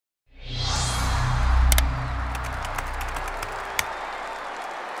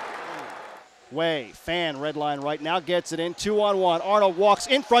Way, fan, red line right now, gets it in, 2-on-1. Arnold walks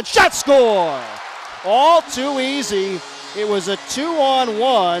in front, shot, score! All too easy. It was a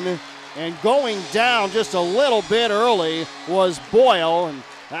 2-on-1, and going down just a little bit early was Boyle, and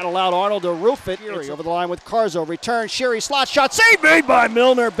that allowed Arnold to roof it. Over the line with Carzo, return, Sherry, slot shot, save made by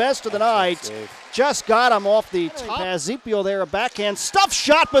Milner, best of the night. Just got him off the top. Ezekiel there, a backhand stuff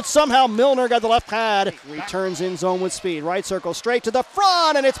shot, but somehow Milner got the left pad. Returns in zone with speed. Right circle straight to the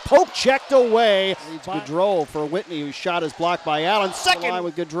front, and it's poke checked away. Gaudreau for Whitney, whose shot is blocked by Allen. Second line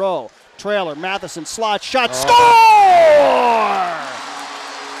with Gaudreau. Trailer, Matheson, slot shot, score!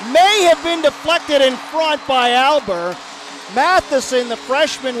 May have been deflected in front by Albert. Matheson, the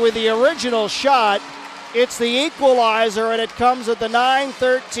freshman, with the original shot. It's the equalizer, and it comes at the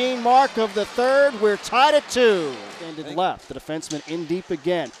 9:13 mark of the third. We're tied at 2. Ended left, the defenseman in deep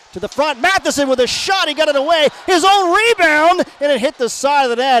again. To the front, Matheson with a shot, he got it away. His own rebound, and it hit the side of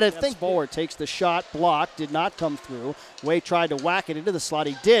the net. I think forward takes the shot, blocked, did not come through. Way tried to whack it into the slot,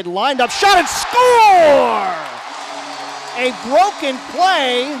 he did. Lined up, shot, and score! A broken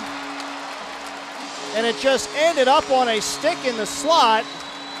play, and it just ended up on a stick in the slot.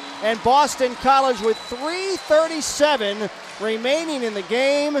 And Boston College, with 3:37 remaining in the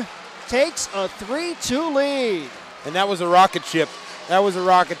game, takes a 3-2 lead. And that was a rocket ship. That was a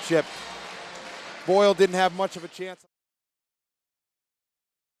rocket ship. Boyle didn't have much of a chance.